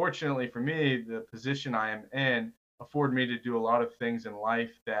fortunately for me, the position I am in afford me to do a lot of things in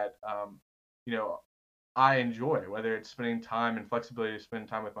life that you know I enjoy, whether it's spending time and flexibility to spend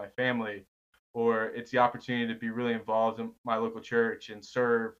time with my family, or it's the opportunity to be really involved in my local church and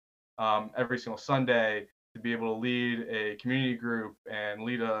serve every single Sunday, to be able to lead a community group and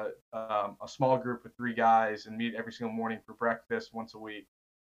lead a small group of 3 guys and meet every single morning for breakfast once a week.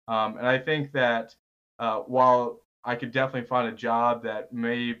 And I think that while I could definitely find a job that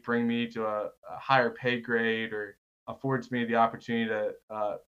may bring me to a higher pay grade or affords me the opportunity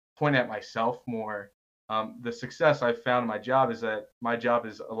to point at myself more, the success I've found in my job is that my job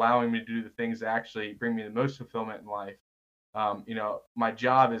is allowing me to do the things that actually bring me the most fulfillment in life. My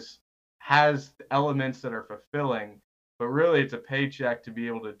job has elements that are fulfilling, but really it's a paycheck to be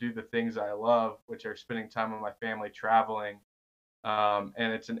able to do the things I love, which are spending time with my family, traveling,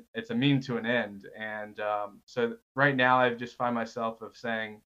 and it's a mean to an end. And so right now I just find myself of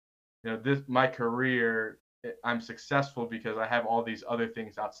saying, this my career, I'm successful because I have all these other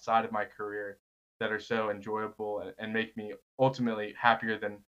things outside of my career that are so enjoyable and make me ultimately happier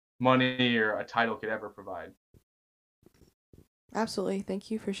than money or a title could ever provide. Absolutely.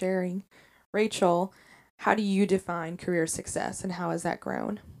 Thank you for sharing. Rachel, how do you define career success and how has that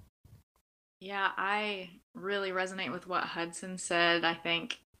grown? Yeah, I really resonate with what Hudson said. I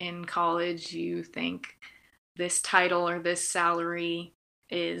think in college, you think this title or this salary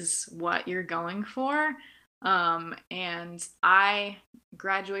is what you're going for. And I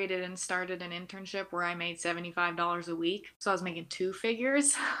graduated and started an internship where I made $75 a week. So I was making 2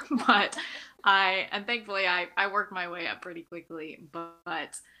 figures, but and thankfully I worked my way up pretty quickly,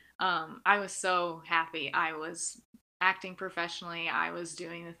 but I was so happy. I was acting professionally. I was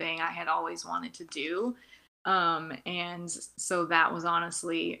doing the thing I had always wanted to do. And so that was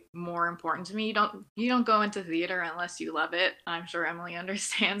honestly more important to me. You don't go into theater unless you love it. I'm sure Emily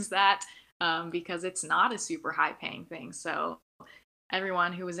understands that, because it's not a super high paying thing. So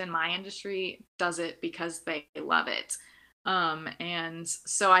everyone who was in my industry does it because they love it. And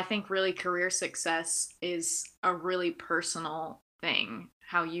so I think really career success is a really personal thing,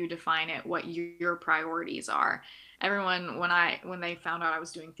 how you define it, what your priorities are. Everyone, when they found out I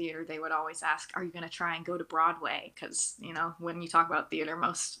was doing theater, they would always ask, are you going to try and go to Broadway? Because when you talk about theater,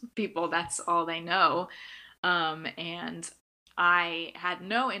 most people, that's all they know. And I had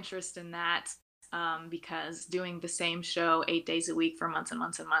no interest in that, because doing the same show 8 days a week for months and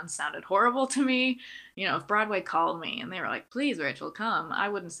months and months sounded horrible to me. If Broadway called me and they were like, please, Rachel, come, I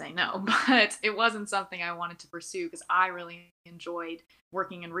wouldn't say no. But it wasn't something I wanted to pursue because I really enjoyed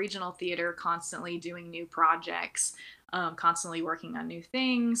working in regional theater, constantly doing new projects, constantly working on new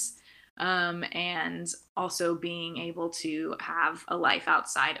things, and also being able to have a life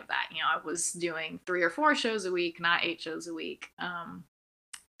outside of that. I was doing 3 or 4 shows a week, not 8 shows a week.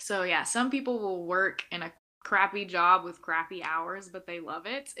 So yeah, some people will work in a crappy job with crappy hours, but they love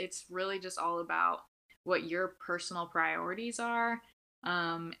it. It's really just all about what your personal priorities are.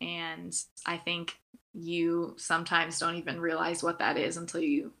 And I think you sometimes don't even realize what that is until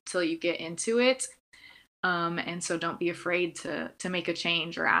you get into it. And so don't be afraid to make a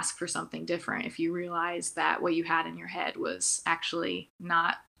change or ask for something different if you realize that what you had in your head was actually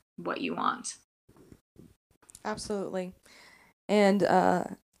not what you want. Absolutely. And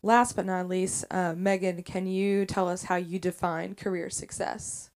last but not least, Megan, can you tell us how you define career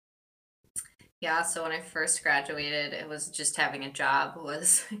success? Yeah, so when I first graduated, it was just having a job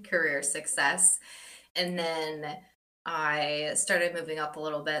was career success. And then I started moving up a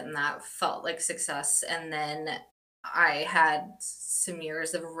little bit, and that felt like success. And then I had some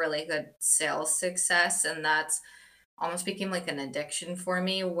years of really good sales success, and that's almost became like an addiction for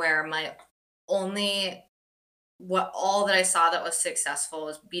me, where my only what all that I saw that was successful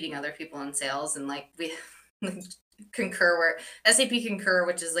was beating other people in sales. And like we Concur, where SAP Concur,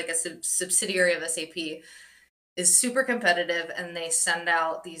 which is like a subsidiary of SAP, is super competitive, and they send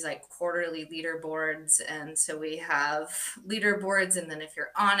out these like quarterly leaderboards. And so we have leaderboards, and then if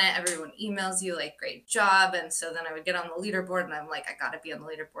you're on it, everyone emails you like, great job. And so then I would get on the leaderboard, and I'm like, I got to be on the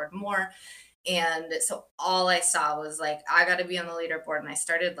leaderboard more. And so all I saw was like, I got to be on the leaderboard. And I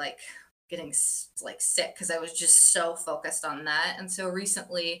started like getting like sick because I was just so focused on that. And so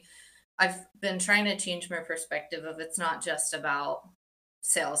recently I've been trying to change my perspective of it's not just about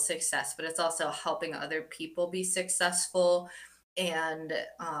sales success, but it's also helping other people be successful, and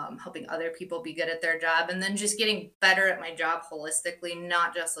helping other people be good at their job, and then just getting better at my job holistically,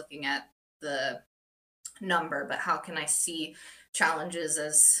 not just looking at the number, but how can I see challenges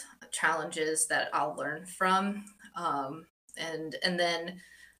as challenges that I'll learn from. And then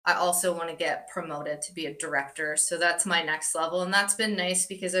I also want to get promoted to be a director. So that's my next level. And that's been nice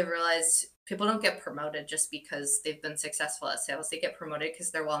because I've realized people don't get promoted just because they've been successful at sales. They get promoted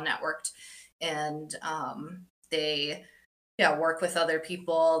because they're well networked, and they work with other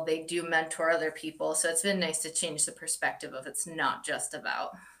people. They do mentor other people. So it's been nice to change the perspective of it's not just about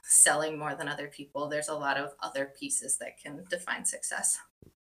selling more than other people. There's a lot of other pieces that can define success.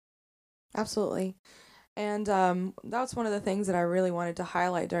 Absolutely. And that's one of the things that I really wanted to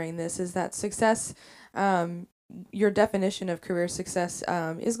highlight during this is that success, your definition of career success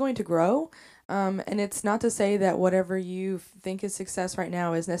is going to grow. And it's not to say that whatever you think is success right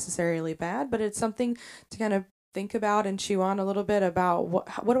now is necessarily bad, but it's something to kind of think about and chew on a little bit about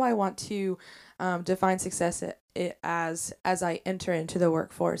what do I want to define success as I enter into the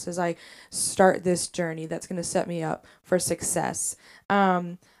workforce, as I start this journey that's going to set me up for success.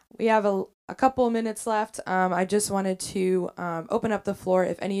 We have a couple of minutes left. I just wanted to open up the floor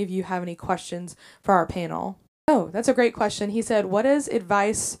if any of you have any questions for our panel. Oh, that's a great question. He said, what is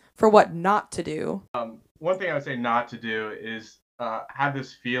advice for what not to do? One thing I would say not to do is have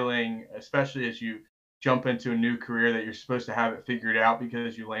this feeling, especially as you jump into a new career, that you're supposed to have it figured out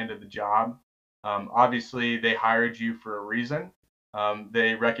because you landed the job. Obviously, they hired you for a reason.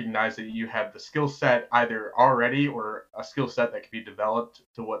 They recognize that you have the skill set either already or a skill set that can be developed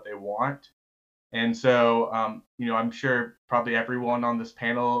to what they want. And so, I'm sure probably everyone on this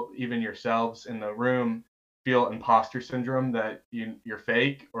panel, even yourselves in the room, feel imposter syndrome, that you're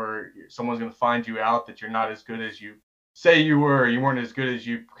fake, or someone's going to find you out that you're not as good as you say you were, or you weren't as good as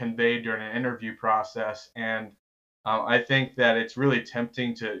you conveyed during an interview process. And I think that it's really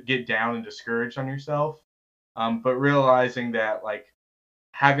tempting to get down and discouraged on yourself. But realizing that, like,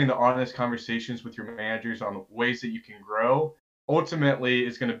 having the honest conversations with your managers on ways that you can grow ultimately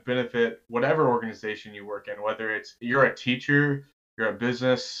is going to benefit whatever organization you work in, whether it's you're a teacher, you're a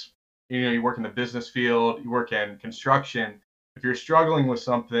business, you work in the business field, you work in construction. If you're struggling with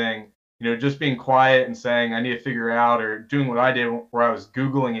something, just being quiet and saying, I need to figure out, or doing what I did where I was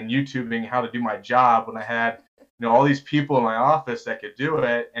Googling and YouTubing how to do my job when I had, all these people in my office that could do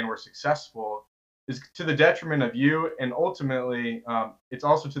it and were successful, is to the detriment of you. And ultimately, it's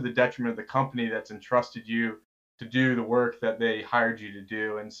also to the detriment of the company that's entrusted you to do the work that they hired you to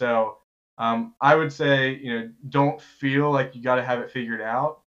do. And so I would say, don't feel like you got to have it figured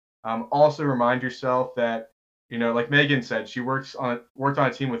out. Also remind yourself that, like Megan said, she worked on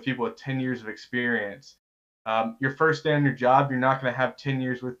a team with people with 10 years of experience. Your first day on your job, you're not going to have 10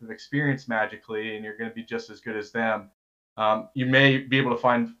 years worth of experience magically, and you're going to be just as good as them. You may be able to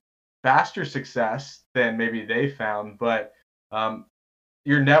find faster success than maybe they found, but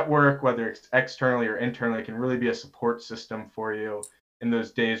your network, whether it's externally or internally, can really be a support system for you in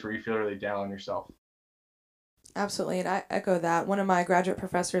those days where you feel really down on yourself. Absolutely, and I echo that. One of my graduate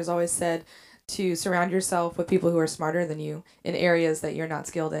professors always said to surround yourself with people who are smarter than you in areas that you're not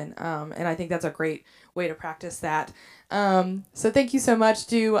skilled in, and I think that's a great way to practice that. So thank you so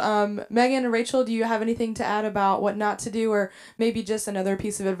much. Megan and Rachel, do you have anything to add about what not to do, or maybe just another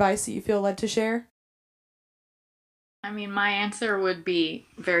piece of advice that you feel led to share? I mean, my answer would be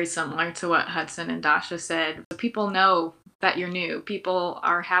very similar to what Hudson and Dasha said. People know that you're new. People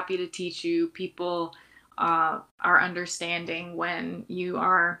are happy to teach you. People are understanding when you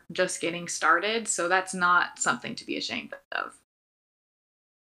are just getting started. So that's not something to be ashamed of.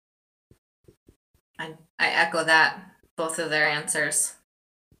 I echo that, both of their answers.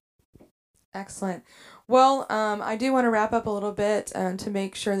 Excellent. Well, I do want to wrap up a little bit to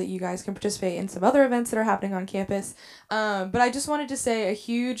make sure that you guys can participate in some other events that are happening on campus. But I just wanted to say a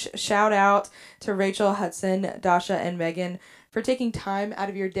huge shout out to Rachel, Hudson, Dasha, and Megan for taking time out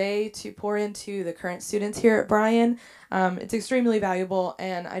of your day to pour into the current students here at Bryan. It's extremely valuable,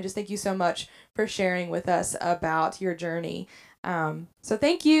 and I just thank you so much for sharing with us about your journey. So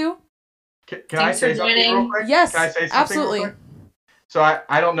thank you. Can I say something real quick? Yes, Can I say something absolutely. real quick? So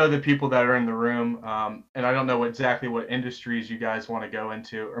I don't know the people that are in the room, and I don't know exactly what industries you guys want to go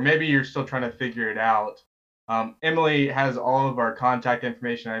into, or maybe you're still trying to figure it out. Emily has all of our contact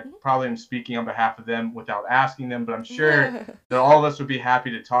information. I probably am speaking on behalf of them without asking them, but I'm sure that all of us would be happy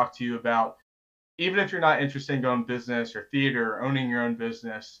to talk to you about, even if you're not interested in going business or theater or owning your own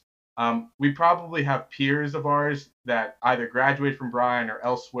business. We probably have peers of ours that either graduate from Bryan or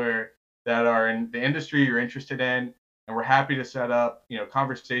elsewhere that are in the industry you're interested in, and we're happy to set up,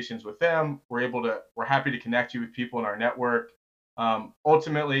 conversations with them. We're happy to connect you with people in our network.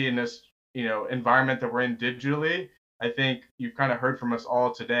 Ultimately, in this, environment that we're in digitally, I think you've kind of heard from us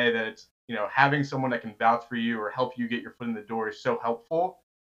all today that it's, having someone that can vouch for you or help you get your foot in the door is so helpful.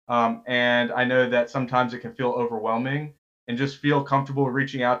 And I know that sometimes it can feel overwhelming, and just feel comfortable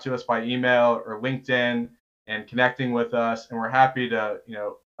reaching out to us by email or LinkedIn and connecting with us. And we're happy to,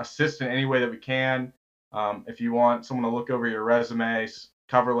 assist in any way that we can. If you want someone to look over your resume,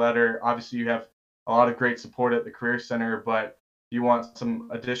 cover letter, obviously you have a lot of great support at the Career Center, but if you want some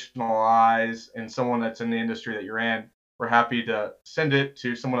additional eyes and someone that's in the industry that you're in, we're happy to send it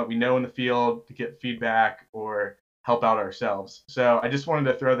to someone that we know in the field to get feedback or help out ourselves. So I just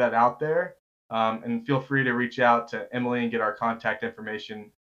wanted to throw that out there, and feel free to reach out to Emily and get our contact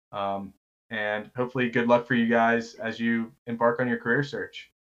information. And hopefully good luck for you guys as you embark on your career search.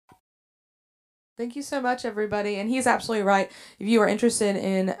 Thank you so much, everybody. And he's absolutely right. If you are interested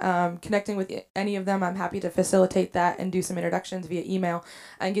in connecting with any of them, I'm happy to facilitate that and do some introductions via email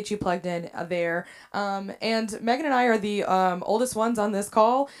and get you plugged in there. And Megan and I are the oldest ones on this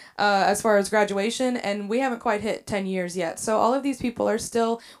call as far as graduation, and we haven't quite hit 10 years yet. So all of these people are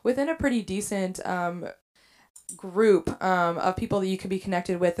still within a pretty decent group of people that you can be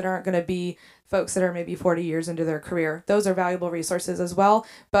connected with that aren't going to be folks that are maybe 40 years into their career. Those are valuable resources as well,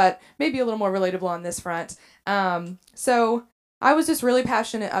 but maybe a little more relatable on this front. So I was just really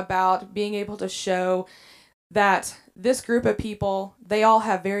passionate about being able to show that this group of people, they all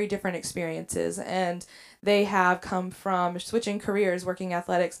have very different experiences, and they have come from switching careers, working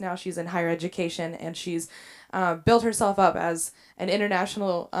athletics. Now she's in higher education, and she's built herself up as an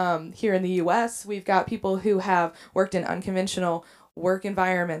international here in the U.S. We've got people who have worked in unconventional work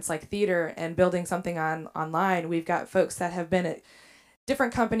environments like theater and building something online. We've got folks that have been at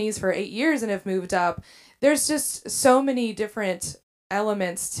different companies for 8 years and have moved up. There's just so many different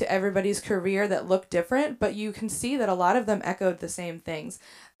elements to everybody's career that look different, but you can see that a lot of them echoed the same things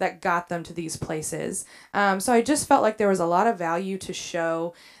that got them to these places. So I just felt like there was a lot of value to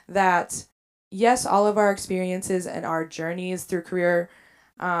show that, yes, all of our experiences and our journeys through career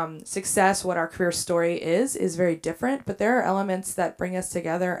success, what our career story is very different, but there are elements that bring us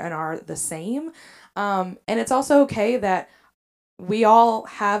together and are the same. And it's also okay that we all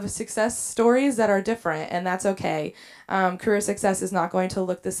have success stories that are different, and that's okay. Career success is not going to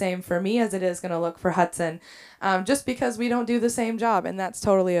look the same for me as it is going to look for Hudson, just because we don't do the same job, and that's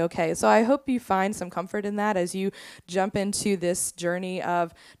totally okay. So I hope you find some comfort in that as you jump into this journey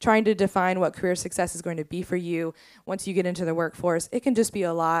of trying to define what career success is going to be for you once you get into the workforce. It can just be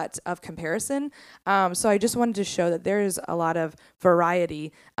a lot of comparison. So I just wanted to show that there is a lot of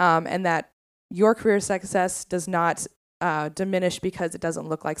variety, and that your career success does not diminish because it doesn't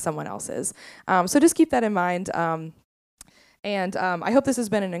look like someone else's. So just keep that in mind. And I hope this has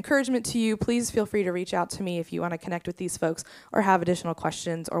been an encouragement to you. Please feel free to reach out to me if you want to connect with these folks or have additional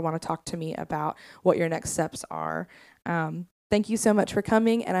questions or want to talk to me about what your next steps are. Thank you so much for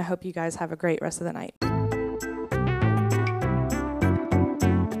coming, and I hope you guys have a great rest of the night.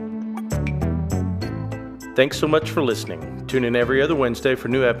 Thanks so much for listening. Tune in every other Wednesday for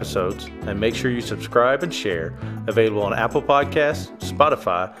new episodes, and make sure you subscribe and share. Available on Apple Podcasts,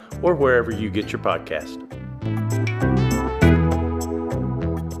 Spotify, or wherever you get your podcast.